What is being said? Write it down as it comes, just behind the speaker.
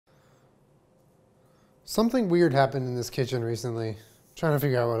Something weird happened in this kitchen recently. I'm trying to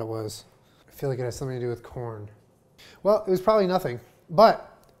figure out what it was. I feel like it has something to do with corn. Well, it was probably nothing,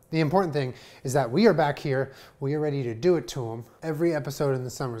 but the important thing is that we are back here. We are ready to do it to them. Every episode in the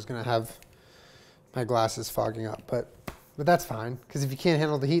summer is gonna have my glasses fogging up, but that's fine, because if you can't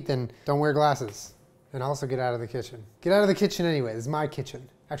handle the heat, then don't wear glasses. And also get out of the kitchen. Get out of the kitchen anyway. This is my kitchen.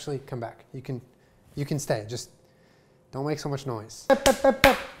 Actually, come back. You can stay. Just don't make so much noise.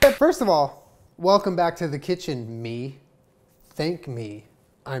 First of all, welcome back to the kitchen, me. Thank me.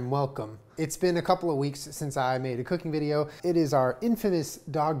 I'm welcome. It's been a couple of weeks since I made a cooking video. It is our infamous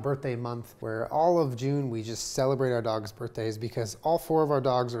dog birthday month, where all of June we just celebrate our dogs' birthdays because all 4 of our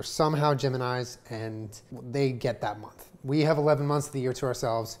dogs are somehow Geminis and they get that month. We have 11 months of the year to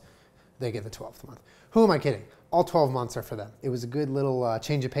ourselves. They get the 12th month. Who am I kidding? All 12 months are for them. It was a good little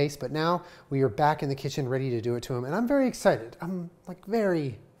change of pace, but now we are back in the kitchen ready to do it to them, and I'm very excited. I'm like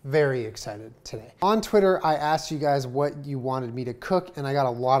very excited today. On Twitter, I asked you guys what you wanted me to cook, and I got a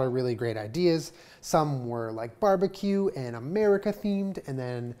lot of really great ideas. Some were like barbecue and America themed, and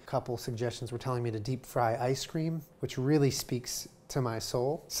then a couple suggestions were telling me to deep fry ice cream, which really speaks to my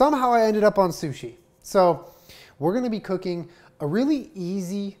soul. Somehow I ended up on sushi. So we're gonna be cooking a really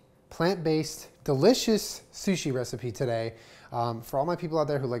easy, plant-based, delicious sushi recipe today for all my people out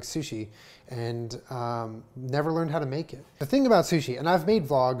there who like sushi and never learned how to make it. The thing about sushi, and I've made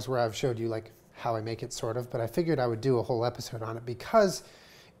vlogs where I've showed you like how I make it sort of, but I figured I would do a whole episode on it because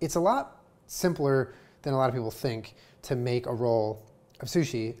it's a lot simpler than a lot of people think to make a roll of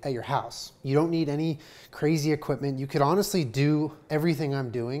sushi at your house. You don't need any crazy equipment. You could honestly do everything I'm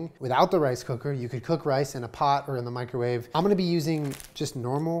doing without the rice cooker. You could cook rice in a pot or in the microwave. I'm gonna be using just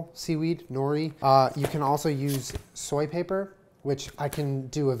normal seaweed, nori. You can also use soy paper, which I can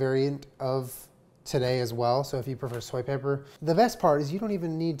do a variant of today as well. So if you prefer soy paper. The best part is you don't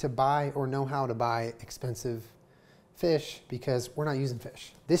even need to buy or know how to buy expensive fish because we're not using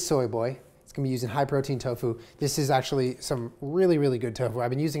fish. This soy boy, it's gonna be using high protein tofu. This is actually some really good tofu.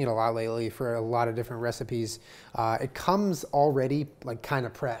 I've been using it a lot lately for a lot of different recipes. It comes already like kind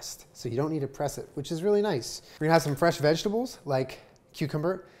of pressed, so you don't need to press it, which is really nice. We're gonna have some fresh vegetables like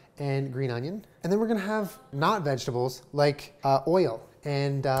cucumber and green onion. And then we're gonna have not vegetables like oil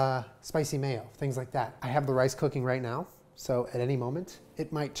and spicy mayo, things like that. I have the rice cooking right now, so at any moment,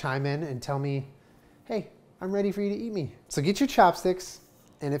 it might chime in and tell me, hey, I'm ready for you to eat me. So get your chopsticks,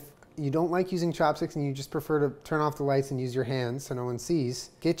 and if you don't like using chopsticks and you just prefer to turn off the lights and use your hands so no one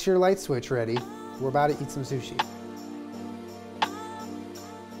sees, get your light switch ready. We're about to eat some sushi.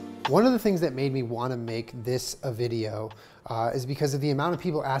 One of the things that made me want to make this a video is because of the amount of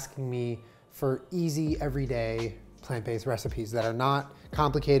people asking me for easy, everyday, plant-based recipes that are not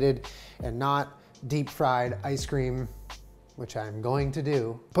complicated and not deep fried ice cream, which I'm going to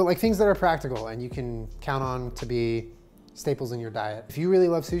do, but like things that are practical and you can count on to be staples in your diet. If you really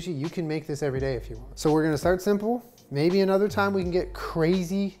love sushi, you can make this every day if you want. So we're gonna start simple. Maybe another time we can get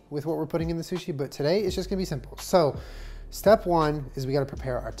crazy with what we're putting in the sushi, but today it's just gonna be simple. So step 1 is we gotta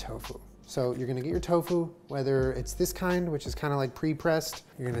prepare our tofu. So you're gonna get your tofu, whether it's this kind, which is kind of like pre-pressed.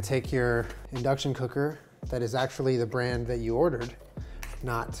 You're gonna take your induction cooker that is actually the brand that you ordered,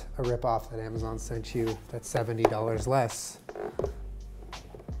 not a ripoff that Amazon sent you that's $70 less.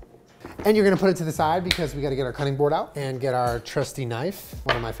 And you're gonna put it to the side because we gotta get our cutting board out and get our trusty knife.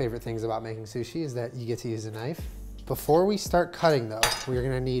 One of my favorite things about making sushi is that you get to use a knife. Before we start cutting though, we're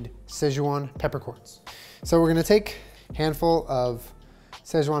gonna need Szechuan peppercorns. So we're gonna take a handful of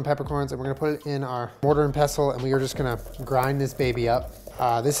Szechuan peppercorns and we're gonna put it in our mortar and pestle and we are just gonna grind this baby up.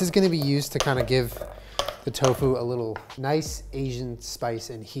 This is gonna be used to kind of give the tofu a little nice Asian spice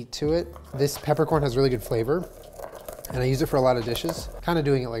and heat to it. This peppercorn has really good flavor, and I use it for a lot of dishes. Kind of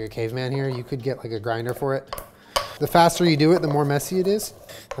doing it like a caveman here. You could get like a grinder for it. The faster you do it, the more messy it is.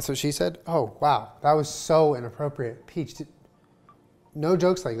 That's what she said. Oh, wow, that was so inappropriate. Peach, no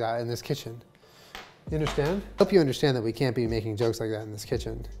jokes like that in this kitchen. You understand? I hope you understand that we can't be making jokes like that in this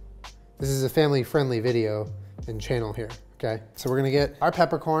kitchen. This is a family-friendly video and channel here, okay? So we're gonna get our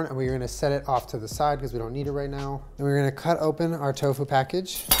peppercorn and we're gonna set it off to the side because we don't need it right now. And we're gonna cut open our tofu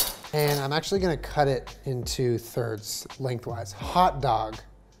package. And I'm actually gonna cut it into thirds lengthwise, hot dog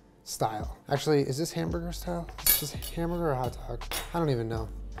style. Actually, is this hamburger style? Is this hamburger or hot dog? I don't even know.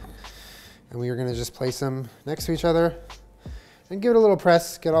 And we are gonna just place them next to each other and give it a little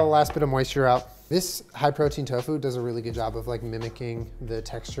press, get all the last bit of moisture out. This high protein tofu does a really good job of like mimicking the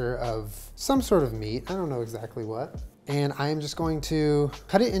texture of some sort of meat. I don't know exactly what. And I am just going to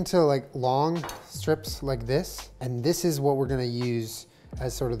cut it into like long strips like this. And this is what we're gonna use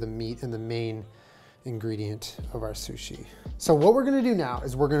as sort of the meat and the main ingredient of our sushi. So what we're gonna do now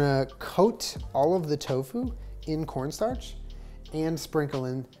is we're gonna coat all of the tofu in cornstarch and sprinkle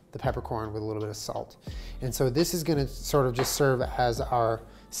in the peppercorn with a little bit of salt. And so this is gonna sort of just serve as our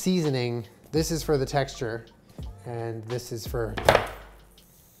seasoning. This is for the texture, and this is for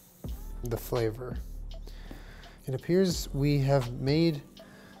the flavor. It appears we have made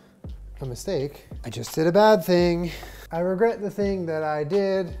a mistake. I just did a bad thing. I regret the thing that I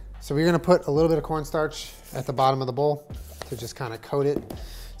did. So we're gonna put a little bit of cornstarch at the bottom of the bowl to just kind of coat it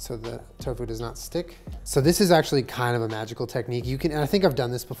so the tofu does not stick. So this is actually kind of a magical technique. You can, and I think I've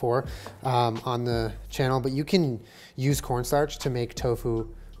done this before on the channel, but you can use cornstarch to make tofu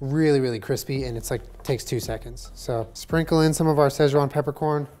really, really crispy, and it's like, takes 2 seconds. So sprinkle in some of our Szechuan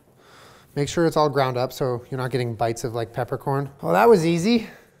peppercorn. Make sure it's all ground up so you're not getting bites of like peppercorn. Oh, that was easy.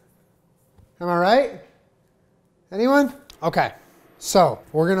 Am I right? Anyone? Okay. So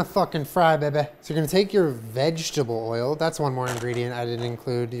we're gonna fucking fry, baby. So you're gonna take your vegetable oil. That's one more ingredient I didn't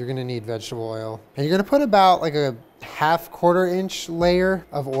include. You're gonna need vegetable oil. And you're gonna put about like a 1/4 inch layer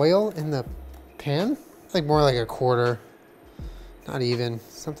of oil in the pan. Like more like a quarter, not even,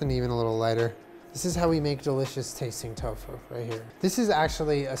 something even a little lighter. This is how we make delicious tasting tofu right here. This is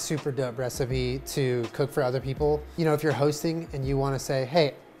actually a super dope recipe to cook for other people. You know, if you're hosting and you wanna say,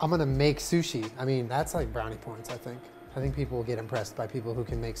 hey, I'm gonna make sushi. I mean, that's like brownie points, I think. I think people will get impressed by people who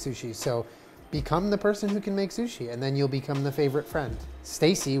can make sushi. So become the person who can make sushi, and then you'll become the favorite friend.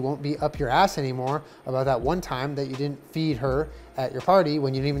 Stacy won't be up your ass anymore about that one time that you didn't feed her at your party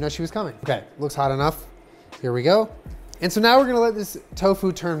when you didn't even know she was coming. Okay, looks hot enough. Here we go. And so now we're gonna let this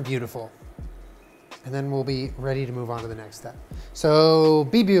tofu turn beautiful, and then we'll be ready to move on to the next step. So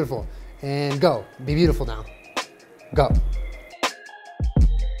be beautiful and go. Be beautiful now. Go.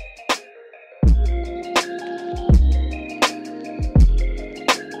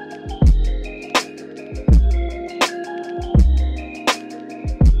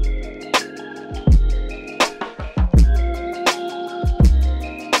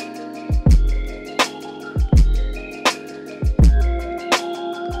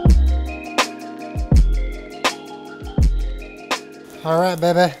 All right,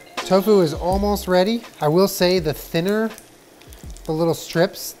 baby. Tofu is almost ready. I will say the thinner the little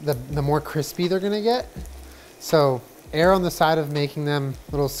strips, the more crispy they're gonna get. So err on the side of making them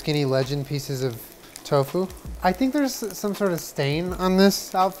little skinny legend pieces of tofu. I think there's some sort of stain on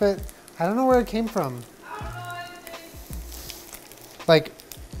this outfit. I don't know where it came from. Like,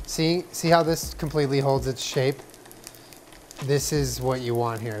 see how this completely holds its shape? This is what you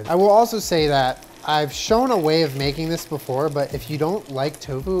want here. I will also say that I've shown a way of making this before, but if you don't like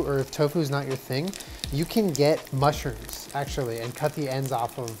tofu, or if tofu is not your thing, you can get mushrooms actually and cut the ends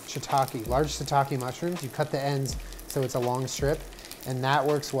off of shiitake, large shiitake mushrooms. You cut the ends so it's a long strip, and that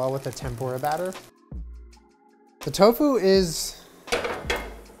works well with a tempura batter. The tofu is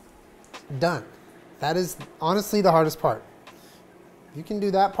done. That is honestly the hardest part. You can do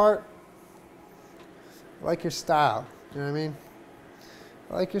that part. I like your style, you know what I mean?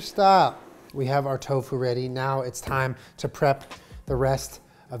 I like your style. We have our tofu ready. Now it's time to prep the rest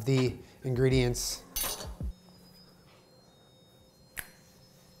of the ingredients.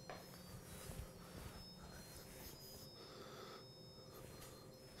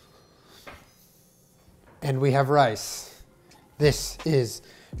 And we have rice. This is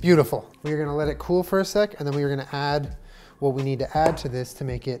beautiful. We're gonna let it cool for a sec, and then we're gonna add what we need to add to this to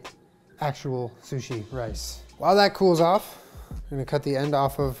make it actual sushi rice. While that cools off, we're gonna cut the end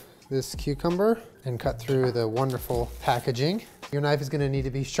off of this cucumber and cut through the wonderful packaging. Your knife is gonna need to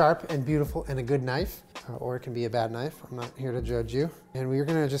be sharp and beautiful and a good knife, or it can be a bad knife. I'm not here to judge you. And we're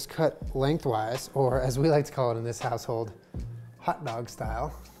gonna just cut lengthwise, or as we like to call it in this household, hot dog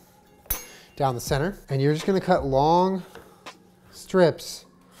style, down the center. And you're just gonna cut long strips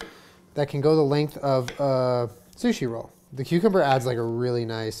that can go the length of a sushi roll. The cucumber adds like a really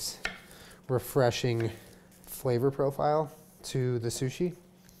nice, refreshing flavor profile to the sushi.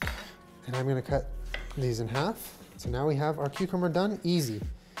 And I'm gonna cut these in half. So now we have our cucumber done, easy.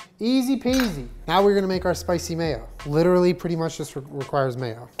 Easy peasy. Now we're gonna make our spicy mayo. Literally pretty much just requires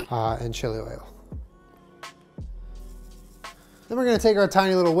mayo and chili oil. Then we're gonna take our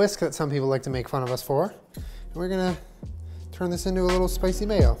tiny little whisk that some people like to make fun of us for, and we're gonna turn this into a little spicy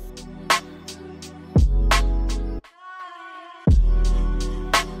mayo.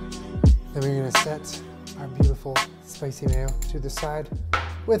 Then we're gonna set our beautiful spicy mayo to the side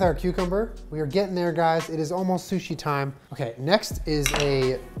with our cucumber. We are getting there, guys. It is almost sushi time. Okay, next is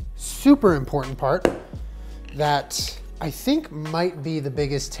a super important part that I think might be the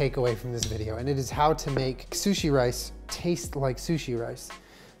biggest takeaway from this video, and it is how to make sushi rice taste like sushi rice.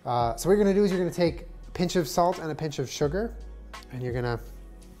 So what you're gonna do is you're gonna take a pinch of salt and a pinch of sugar, and you're gonna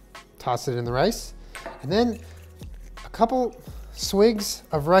toss it in the rice. And then a couple swigs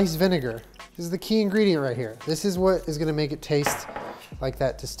of rice vinegar. This is the key ingredient right here. This is what is gonna make it taste like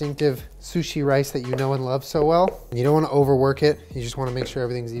that distinctive sushi rice that you know and love so well. And you don't wanna overwork it. You just wanna make sure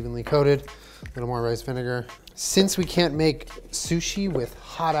everything's evenly coated. A little more rice vinegar. Since we can't make sushi with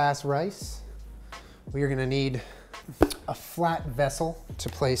hot ass rice, we are gonna need a flat vessel to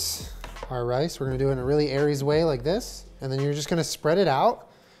place our rice. We're gonna do it in a really Aries way like this. And then you're just gonna spread it out.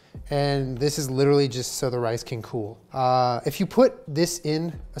 And this is literally just so the rice can cool. If you put this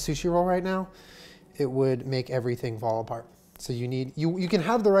in a sushi roll right now, it would make everything fall apart. So you need, you can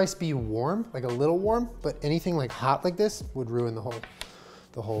have the rice be warm, like a little warm, but anything like hot like this would ruin the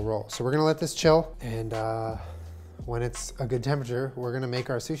whole roll. So we're gonna let this chill, and when it's a good temperature, we're gonna make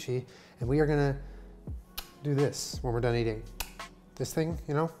our sushi, and we are gonna do this when we're done eating. This thing,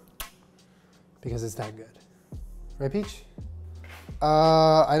 you know, because it's that good. Right, Peach?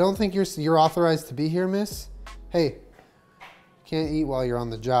 I don't think you're authorized to be here, miss. Hey, can't eat while you're on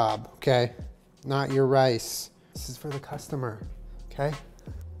the job, okay? Not your rice. This is for the customer, okay?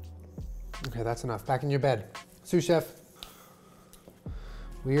 Okay, that's enough. Back in your bed. Sous chef.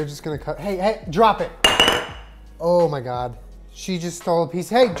 We are just gonna cut. Hey, drop it. Oh my God. She just stole a piece.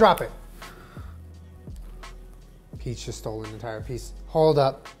 Hey, drop it. Peach just stole an entire piece. Hold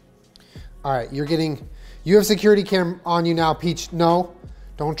up. All right, you have security cam on you now, Peach. No,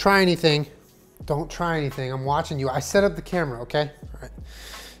 don't try anything. Don't try anything. I'm watching you. I set up the camera, okay? All right.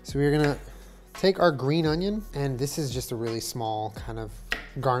 So we're gonna take our green onion, and this is just a really small kind of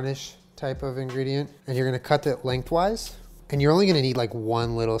garnish type of ingredient. And you're gonna cut it lengthwise. And you're only gonna need like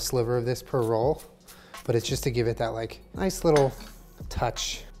one little sliver of this per roll, but it's just to give it that like nice little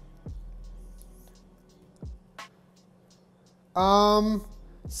touch.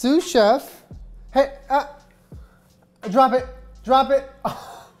 Sous chef. Hey, drop it, drop it.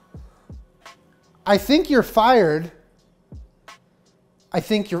 Oh. I think you're fired. I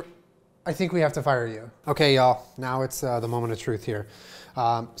think we have to fire you. Okay, y'all, now it's the moment of truth here.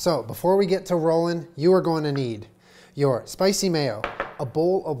 So before we get to rolling, you are going to need your spicy mayo, a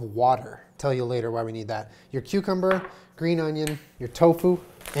bowl of water. I'll tell you later why we need that. Your cucumber, green onion, your tofu,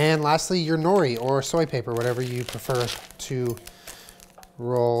 and lastly, your nori or soy paper, whatever you prefer to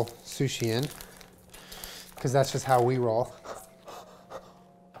roll sushi in, because that's just how we roll.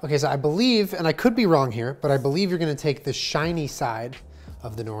 Okay, so I believe, and I could be wrong here, but I believe you're gonna take the shiny side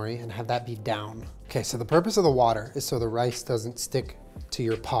of the nori and have that be down. Okay, so the purpose of the water is so the rice doesn't stick to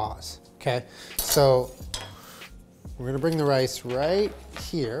your paws, okay? So we're gonna bring the rice right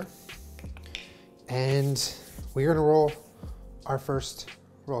here, and we're gonna roll our first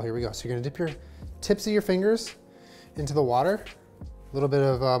roll. Here we go. So you're gonna dip your tips of your fingers into the water, a little bit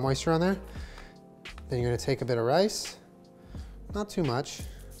of moisture on there. Then you're gonna take a bit of rice, not too much,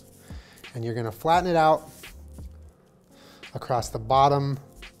 and you're gonna flatten it out across the bottom,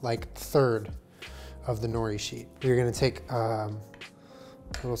 like third of the nori sheet. You're gonna take a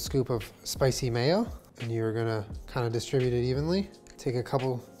little scoop of spicy mayo, and you're gonna kind of distribute it evenly. Take a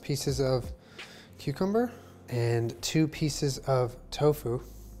couple pieces of cucumber and 2 pieces of tofu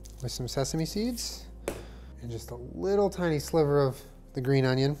with some sesame seeds and just a little tiny sliver of the green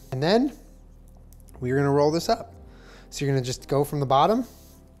onion. And then we're gonna roll this up. So you're gonna just go from the bottom,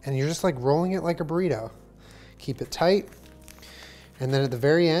 and you're just like rolling it like a burrito. Keep it tight. And then at the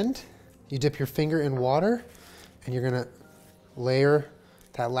very end, you dip your finger in water, and you're gonna layer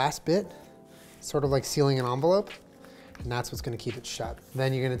that last bit, sort of like sealing an envelope, and that's what's gonna keep it shut.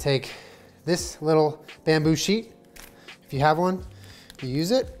 Then you're gonna take this little bamboo sheet, if you have one, you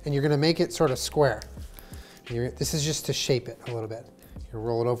use it, and you're gonna make it sort of square. This is just to shape it a little bit. You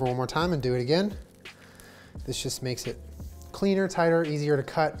roll it over one more time and do it again. This just makes it cleaner, tighter, easier to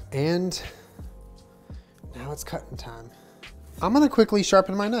cut, and now it's cutting time. I'm gonna quickly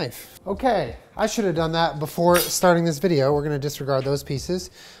sharpen my knife. Okay, I should have done that before starting this video. We're gonna disregard those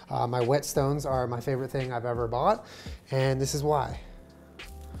pieces. My whetstones are my favorite thing I've ever bought, and this is why.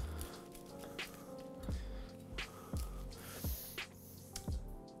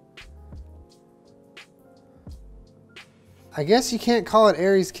 I guess you can't call it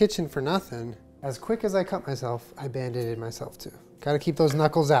Aries Kitchen for nothing. As quick as I cut myself, I band-aided myself too. Gotta keep those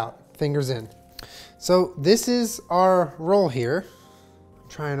knuckles out, fingers in. So this is our roll here. I'm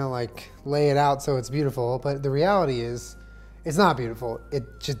trying to like lay it out so it's beautiful, but the reality is it's not beautiful. It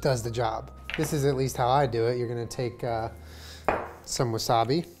just does the job. This is at least how I do it. You're gonna take some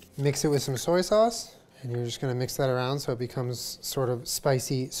wasabi, mix it with some soy sauce, and you're just gonna mix that around so it becomes sort of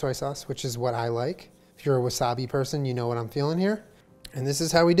spicy soy sauce, which is what I like. If you're a wasabi person, you know what I'm feeling here. And this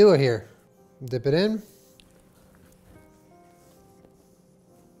is how we do it here. Dip it in.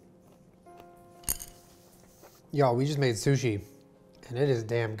 Y'all, we just made sushi and it is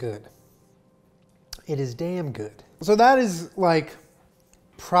damn good. It is damn good. So that is like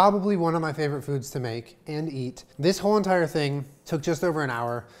probably one of my favorite foods to make and eat. This whole entire thing took just over an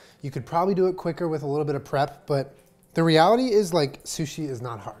hour. You could probably do it quicker with a little bit of prep, but the reality is like sushi is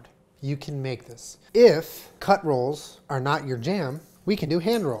not hard. You can make this. If cut rolls are not your jam, we can do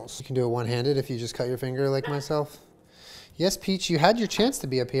hand rolls. You can do it one-handed if you just cut your finger like myself. Yes, Peach, you had your chance to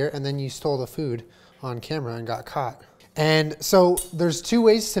be up here and then you stole the food on camera and got caught. And so there's two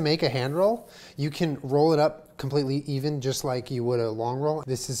ways to make a hand roll. You can roll it up completely even, just like you would a long roll.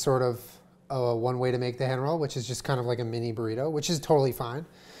 This is sort of one way to make the hand roll, which is just kind of like a mini burrito, which is totally fine.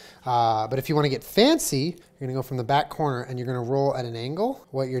 But if you want to get fancy, you're gonna go from the back corner and you're gonna roll at an angle.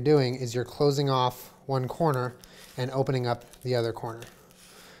 What you're doing is you're closing off one corner and opening up the other corner.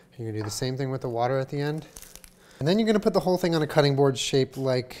 You're gonna do the same thing with the water at the end. And then you're gonna put the whole thing on a cutting board shaped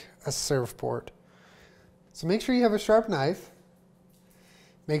like a surfboard. So make sure you have a sharp knife,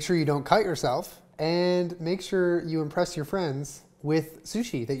 make sure you don't cut yourself, and make sure you impress your friends with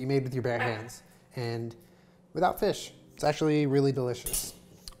sushi that you made with your bare hands and without fish. It's actually really delicious.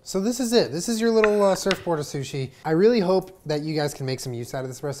 So this is it. This is your little surfboard of sushi. I really hope that you guys can make some use out of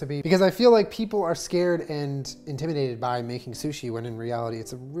this recipe because I feel like people are scared and intimidated by making sushi when in reality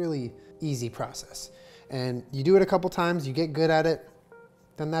it's a really easy process. And you do it a couple times, you get good at it,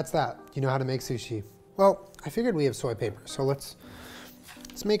 then that's that. You know how to make sushi. Well, I figured we have soy paper, so let's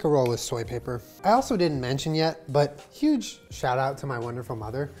make a roll with soy paper. I also didn't mention yet, but huge shout out to my wonderful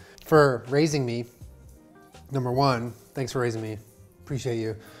mother for raising me. Number one, thanks for raising me. Appreciate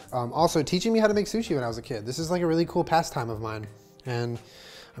you. Also teaching me how to make sushi when I was a kid. This is like a really cool pastime of mine. And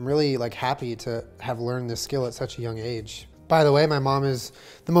I'm really like happy to have learned this skill at such a young age. By the way, my mom is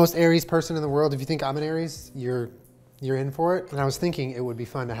the most Aries person in the world. If you think I'm an Aries, you're in for it. And I was thinking it would be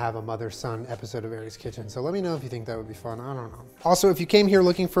fun to have a mother-son episode of Aries Kitchen. So let me know if you think that would be fun. I don't know. Also, if you came here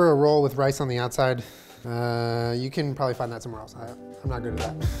looking for a roll with rice on the outside, you can probably find that somewhere else. I'm not good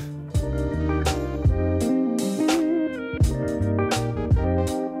at that.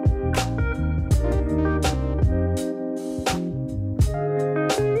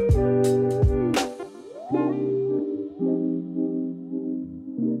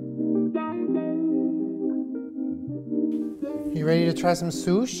 You ready to try some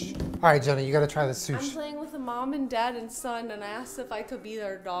sushi? All right, Jenna, you gotta try the sushi. I'm playing with a mom and dad and son, and I asked if I could be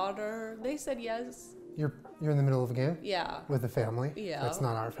their daughter. They said yes. You're in the middle of a game? Yeah. With a family? Yeah. That's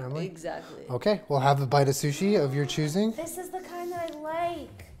not our family? Exactly. Okay, we'll have a bite of sushi of your choosing. This is the kind that I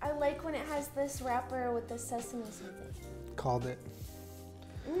like. I like when it has this wrapper with the sesame seeds. Called it.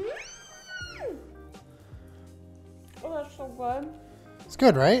 Mm. Oh, that's so good. It's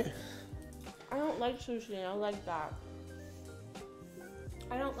good, right? I don't like sushi. I like that.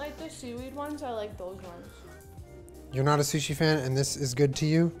 I don't like the seaweed ones. I like those ones. You're not a sushi fan and this is good to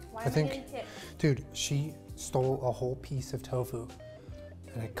you? Why I am think. I getting ticked? Dude, she stole a whole piece of tofu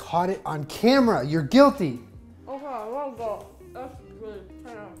and I caught it on camera. You're guilty. Okay, I'll go. That's really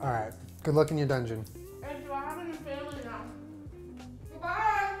kind of. All right, good luck in your dungeon. And do I have any family now?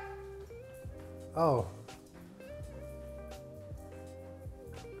 Goodbye. Oh.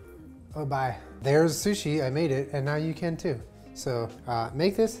 Oh, bye. There's sushi, I made it, and now you can too. So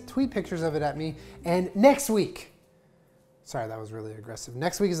make this, tweet pictures of it at me, and next week, sorry, that was really aggressive.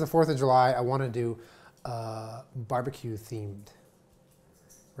 Next week is the 4th of July. I wanna do a barbecue themed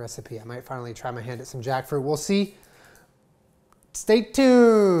recipe. I might finally try my hand at some jackfruit. We'll see. Stay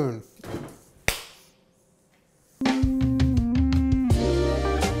tuned.